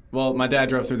campus. Well, my dad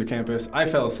drove through the campus. I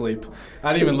fell asleep.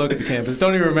 I didn't even look at the campus.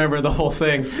 Don't even remember the whole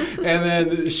thing. And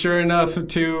then, sure enough,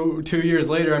 two years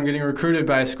later, I'm getting recruited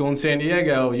by a school in San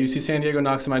Diego. UC San Diego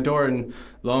knocks on my door, and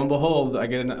lo and behold, I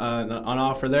get an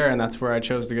offer there, and that's where I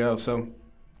chose to go. So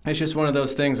it's just one of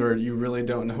those things where you really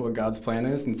don't know what God's plan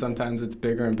is, and sometimes it's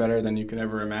bigger and better than you can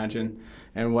ever imagine.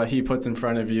 And what he puts in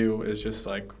front of you is just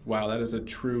like, wow, that is a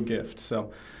true gift.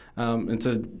 So it's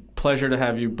a pleasure to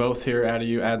have you both here. Addy,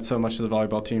 you add so much to the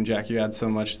volleyball team. Jack, you add so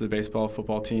much to the baseball,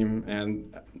 football team,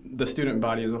 and the student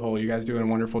body as a whole. You guys do a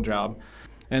wonderful job.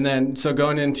 And then, so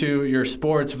going into your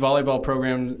sports volleyball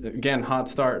program, again, hot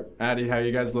start. Addy, how are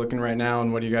you guys looking right now,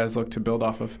 and what do you guys look to build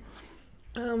off of?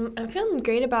 I'm feeling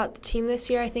great about the team this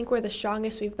year. I think we're the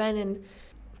strongest we've been in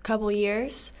a couple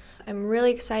years. I'm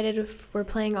really excited we're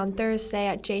playing on Thursday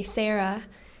at J. Sarah.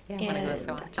 Yeah, I want to go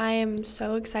so much. I am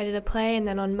so excited to play. And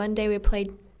then on Monday we play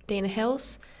Dana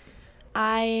Hills.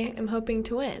 I am hoping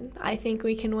to win. I think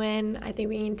we can win. I think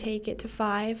we can take it to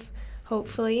 5,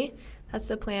 hopefully. That's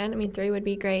the plan. I mean, 3 would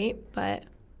be great, but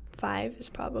 5 is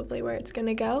probably where it's going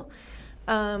to go.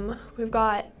 We've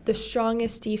got the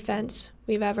strongest defense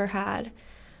we've ever had.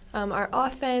 Our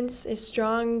offense is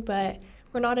strong, but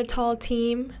we're not a tall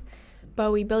team,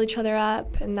 but we build each other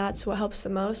up, and that's what helps the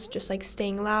most, just like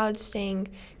staying loud, staying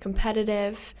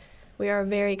competitive. We are a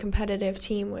very competitive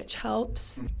team, which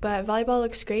helps. But volleyball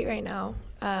looks great right now.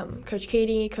 Coach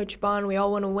Katie, Coach Bond, we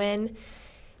all want to win.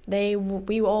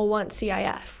 We all want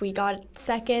CIF. We got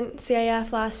second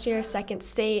CIF last year, second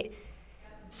state.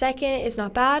 Second is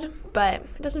not bad, but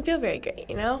it doesn't feel very great,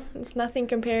 you know? It's nothing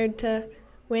compared to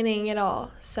winning at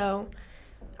all. So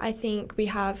I think we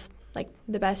have like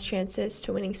the best chances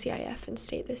to winning CIF and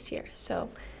state this year. So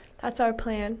that's our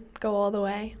plan, go all the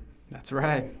way. That's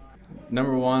right.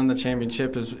 Number 1, the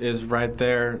championship is right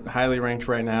there, highly ranked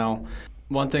right now.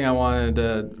 One thing I wanted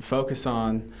to focus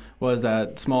on was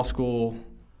that small school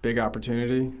big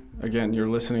opportunity. Again, you're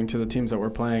listening to the teams that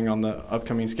we're playing on the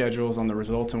upcoming schedules, on the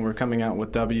results, and we're coming out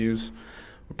with W's.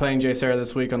 We're playing J. Sarah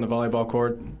this week on the volleyball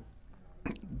court.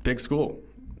 Big school.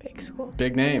 Big school.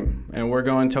 Big name. And we're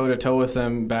going toe-to-toe with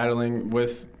them, battling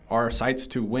with our sights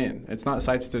to win. It's not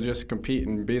sights to just compete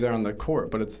and be there on the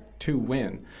court, but it's to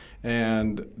win.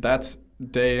 And that's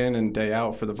day in and day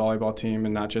out for the volleyball team,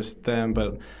 and not just them,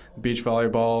 but beach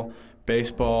volleyball,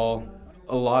 baseball.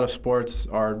 A lot of sports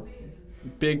are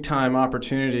big-time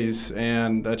opportunities,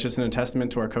 and that's just an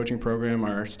testament to our coaching program,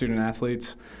 our student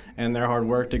athletes, and their hard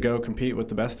work to go compete with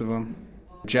the best of them.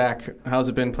 Jack, how's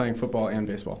it been playing football and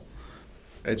baseball?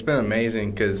 It's been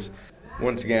amazing because,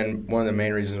 once again, one of the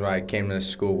main reasons why I came to this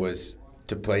school was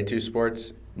to play 2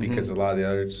 sports, because a lot of the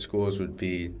other schools would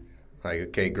be like,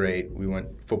 okay, great,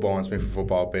 football wants me for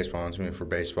football, baseball wants me for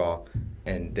baseball,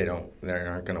 and they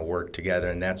aren't going to work together,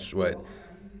 and that's what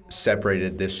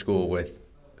separated this school with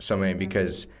so many,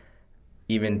 because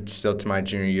even still to my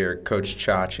junior year, Coach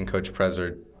Chach and Coach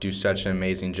Presler do such an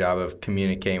amazing job of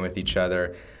communicating with each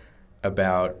other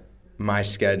about my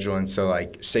schedule. And so,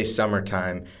 like, say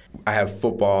summertime, I have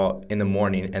football in the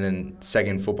morning, and then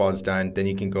second football is done, then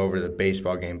you can go over to the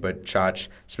baseball game. But Chach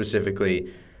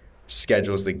specifically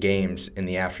schedules the games in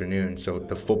the afternoon, so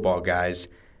the football guys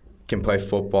can play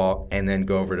football and then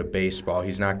go over to baseball.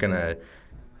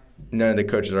 None of the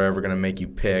coaches are ever going to make you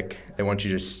pick. They want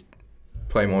you to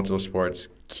play multiple sports,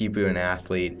 keep you an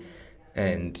athlete.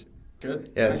 And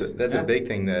good. Yeah, Nice. that's a big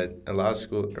thing that a lot of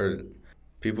schools, or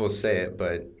people say it,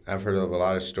 but I've heard of a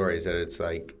lot of stories that it's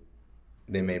like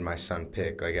they made my son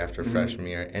pick like after freshman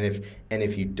year. And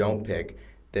if you don't pick,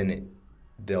 then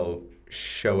they'll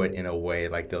show it in a way,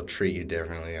 like they'll treat you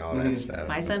differently, all that stuff.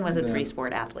 My son was a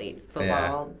 3-sport athlete,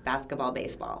 football, basketball,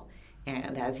 baseball.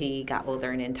 And as he got older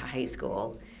and into high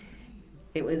school,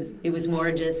 it was more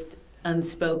just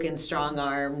unspoken,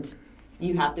 strong-armed,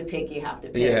 you have to pick,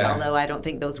 Yeah. although I don't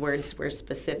think those words were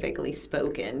specifically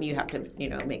spoken. You have to,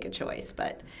 make a choice,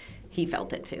 but he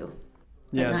felt it too.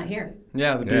 But not here.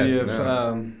 Yeah, the beauty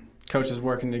of coaches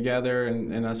working together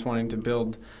and us wanting to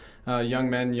build young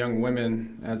men, young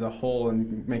women as a whole,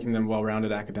 and making them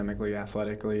well-rounded academically,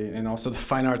 athletically, and also the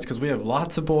fine arts, because we have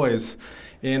lots of boys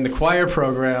in the choir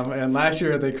program, and last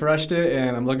year they crushed it,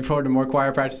 and I'm looking forward to more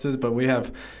choir practices, but we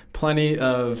have plenty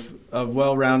of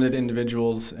well-rounded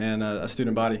individuals and a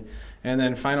student body. And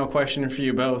then final question for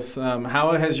you both.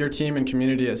 How has your team and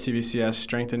community at CVCS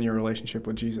strengthened your relationship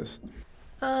with Jesus?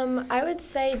 I would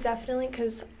say definitely,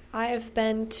 because I have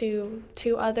been to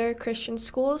 2 other Christian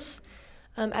schools.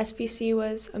 SVC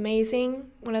was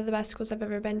amazing, one of the best schools I've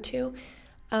ever been to.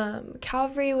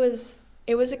 Calvary was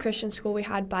a Christian school. We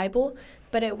had Bible,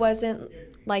 but it wasn't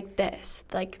like this.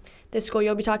 Like this school,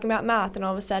 you'll be talking about math, and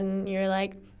all of a sudden you're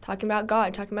like talking about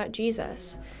God, talking about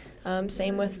Jesus.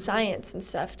 Same with science and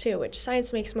stuff too, which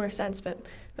science makes more sense, but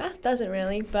math doesn't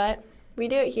really, but we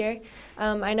do it here.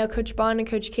 I know Coach Bond and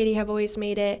Coach Katie have always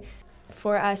made it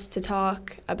for us to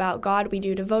talk about God. We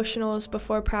do devotionals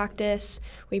before practice.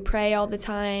 We pray all the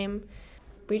time.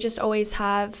 We just always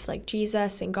have like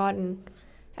Jesus and God and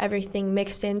everything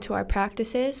mixed into our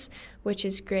practices, which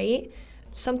is great.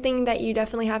 Something that you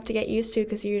definitely have to get used to,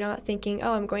 because you're not thinking,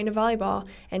 oh, I'm going to volleyball,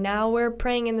 and now we're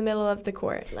praying in the middle of the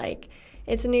court. Like,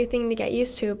 it's a new thing to get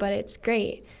used to, but it's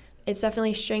great. It's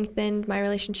definitely strengthened my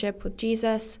relationship with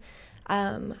Jesus.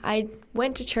 I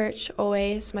went to church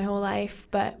always my whole life,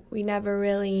 but we never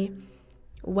really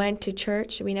went to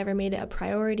church. We never made it a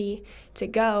priority to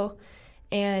go.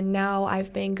 And now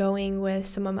I've been going with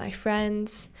some of my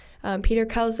friends. Peter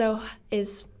Kelso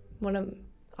is one of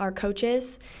our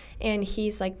coaches, and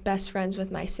he's like best friends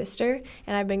with my sister,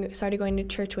 and I've started going to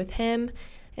church with him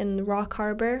in the Rock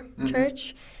Harbor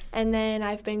Church. And then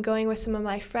I've been going with some of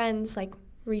my friends, like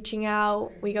reaching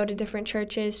out. We go to different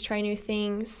churches, try new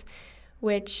things,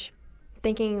 which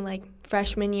thinking like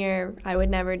freshman year, I would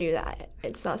never do that.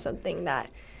 It's not something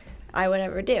that I would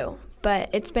ever do, but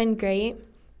it's been great.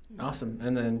 Awesome.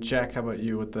 And then Jack, how about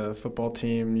you with the football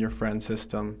team, your friend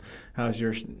system? How's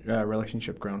your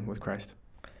relationship grown with Christ?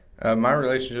 My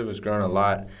relationship has grown a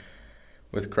lot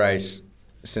with Christ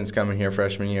since coming here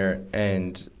freshman year,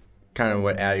 and kind of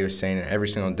what Addy was saying, every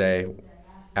single day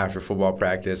after football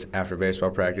practice, after baseball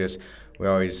practice, we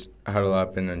always huddle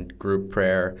up in a group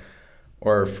prayer,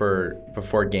 or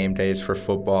before game days for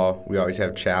football, we always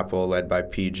have chapel led by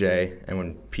PJ, and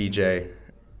when PJ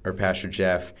or Pastor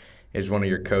Jeff is one of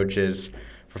your coaches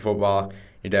for football,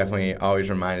 you're definitely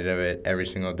always reminded of it every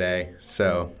single day,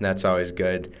 so that's always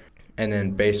good. And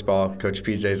then baseball, Coach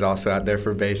PJ is also out there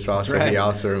for baseball, that's so right. He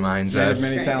also reminds us.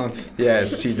 Many talents.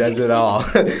 Yes, he does it all.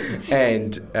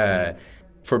 And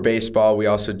for baseball, we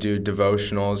also do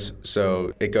devotionals.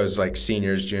 So it goes like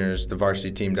seniors, juniors, the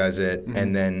varsity team does it.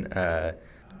 And then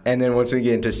once we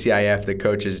get into CIF, the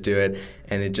coaches do it.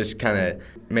 And it just kind of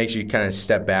makes you kind of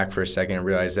step back for a second and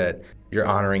realize that you're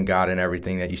honoring God in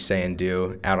everything that you say and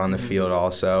do out on the field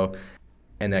also.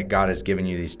 And that God has given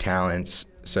you these talents.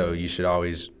 So you should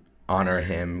always honor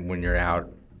him when you're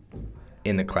out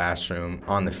in the classroom,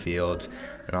 on the field,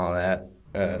 and all that.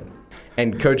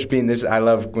 And Coach Bean, I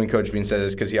love when Coach Bean says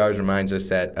this because he always reminds us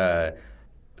that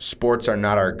sports are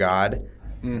not our God,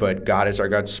 but God is our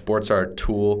God. Sports are a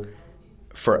tool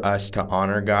for us to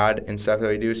honor God and stuff that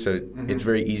we do. So it's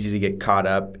very easy to get caught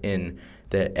up in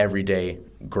the everyday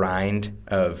grind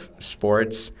of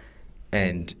sports,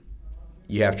 and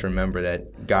you have to remember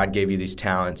that God gave you these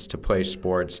talents to play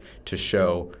sports to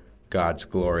show God's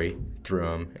glory through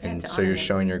them, and so you're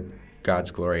showing your God's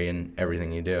glory in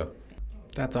everything you do.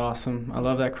 That's awesome. I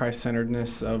love that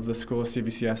Christ-centeredness of the school,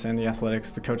 CVCS, and the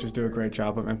athletics. The coaches do a great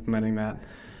job of implementing that.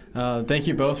 Thank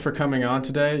you both for coming on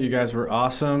today. You guys were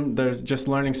awesome. There's just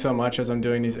learning so much as I'm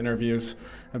doing these interviews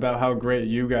about how great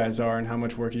you guys are and how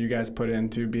much work you guys put in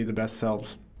to be the best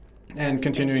selves. And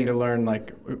continuing to learn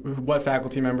like what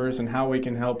faculty members and how we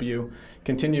can help you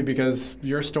continue, because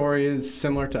your story is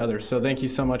similar to others. So thank you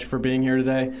so much for being here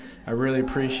today. I really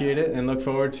appreciate it and look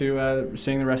forward to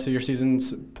seeing the rest of your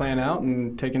seasons playing out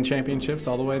and taking championships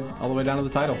all the way down to the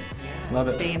title. Love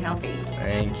it. Staying healthy.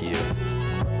 Thank you.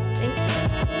 Thank you.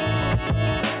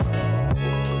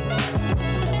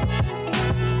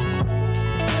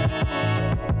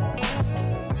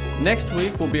 Next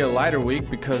week will be a lighter week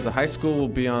because the high school will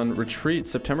be on retreat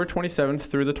September 27th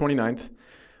through the 29th.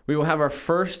 We will have our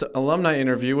first alumni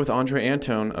interview with Andre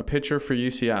Antone, a pitcher for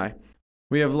UCI.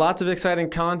 We have lots of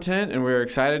exciting content, and we're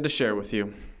excited to share with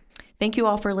you. Thank you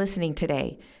all for listening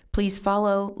today. Please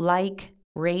follow, like,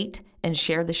 rate, and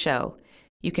share the show.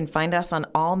 You can find us on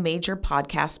all major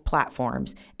podcast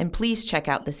platforms, and please check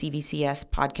out the CVCS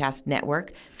Podcast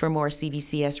Network for more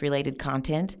CVCS-related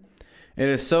content. It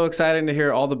is so exciting to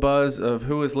hear all the buzz of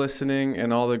who is listening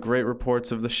and all the great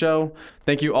reports of the show.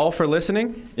 Thank you all for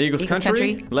listening. Eagles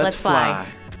Country, let's fly.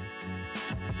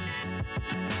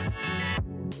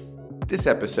 This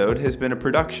episode has been a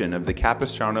production of the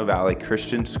Capistrano Valley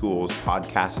Christian Schools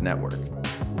Podcast Network.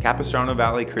 Capistrano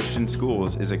Valley Christian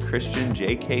Schools is a Christian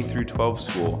JK-12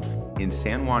 school in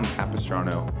San Juan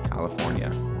Capistrano, California.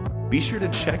 Be sure to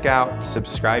check out,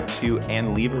 subscribe to,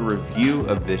 and leave a review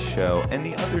of this show and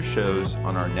the other shows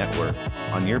on our network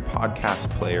on your podcast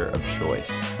player of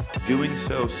choice. Doing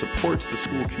so supports the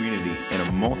school community in a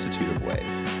multitude of ways.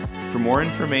 For more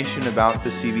information about the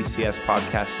CVCS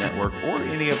Podcast Network or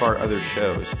any of our other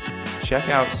shows, check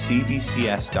out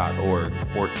cvcs.org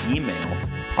or email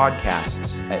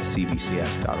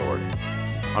podcasts@cvcs.org.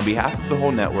 On behalf of the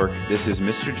whole network, this is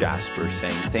Mr. Jasper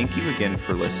saying thank you again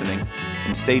for listening,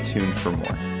 and stay tuned for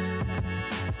more.